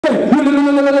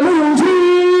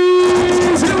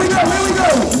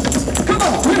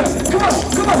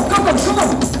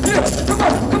Come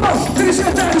on, come on. Finish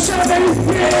your time, shot, baby.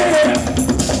 Yeah.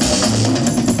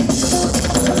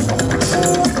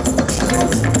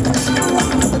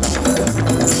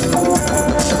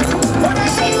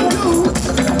 Whatever you do,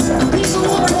 people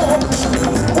will talk.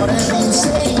 Whatever you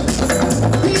say,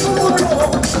 people will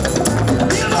talk.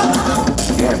 You know how.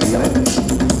 Yeah, feel it.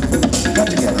 Got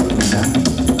together with me now.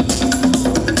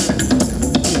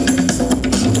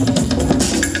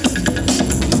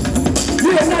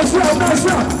 Yeah, nice round, nice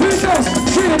round. Here it goes.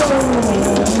 Kido.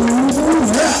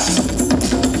 Yeah.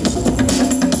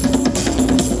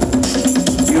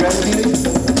 You ready, Billy?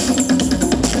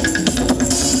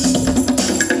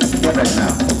 Get ready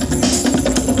now.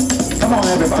 Come on,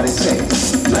 everybody, say it.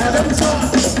 Let them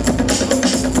talk.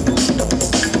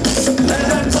 Let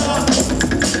them talk.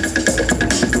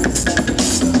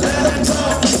 Let them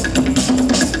talk.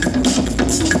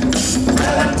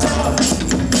 Let them talk.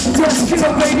 Yes, Kido,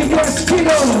 baby, yes,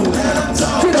 Kido.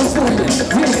 Kido for you,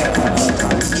 yeah.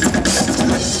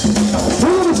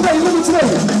 Nummer 2,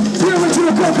 here with you,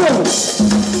 Koko.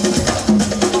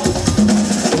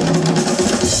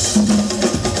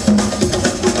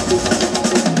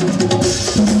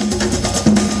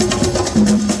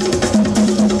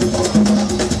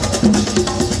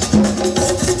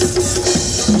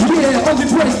 Yeah, on the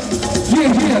break.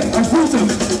 Yeah, I vote him.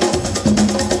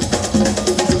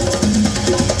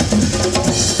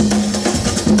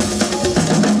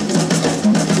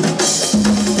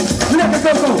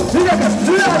 Koko, lekker,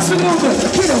 laatste ronde,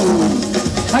 Kido.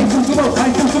 Hij voelt hem ook,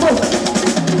 hij voelt hem ook.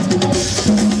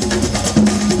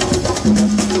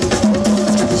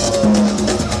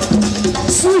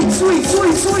 Sweet, sweet,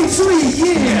 sweet, sweet, sweet,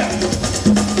 yeah.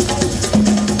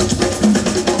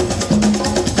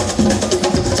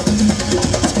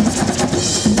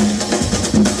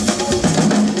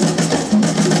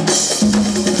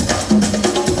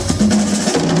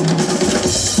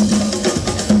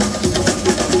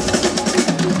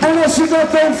 You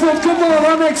got that foot, come on,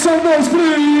 I'll make some noise,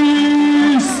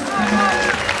 please!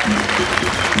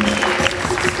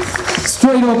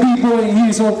 Straight up b-boy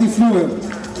hier zo op die vloer.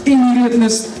 In die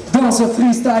ritmes, dansen,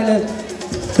 freestylen.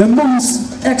 De moves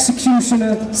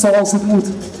executionen zoals het moet.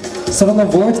 Is dat een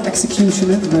woord?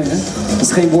 Executionen? Nee, hè? Dat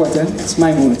is geen woord, hè? Dat is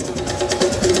mijn woord.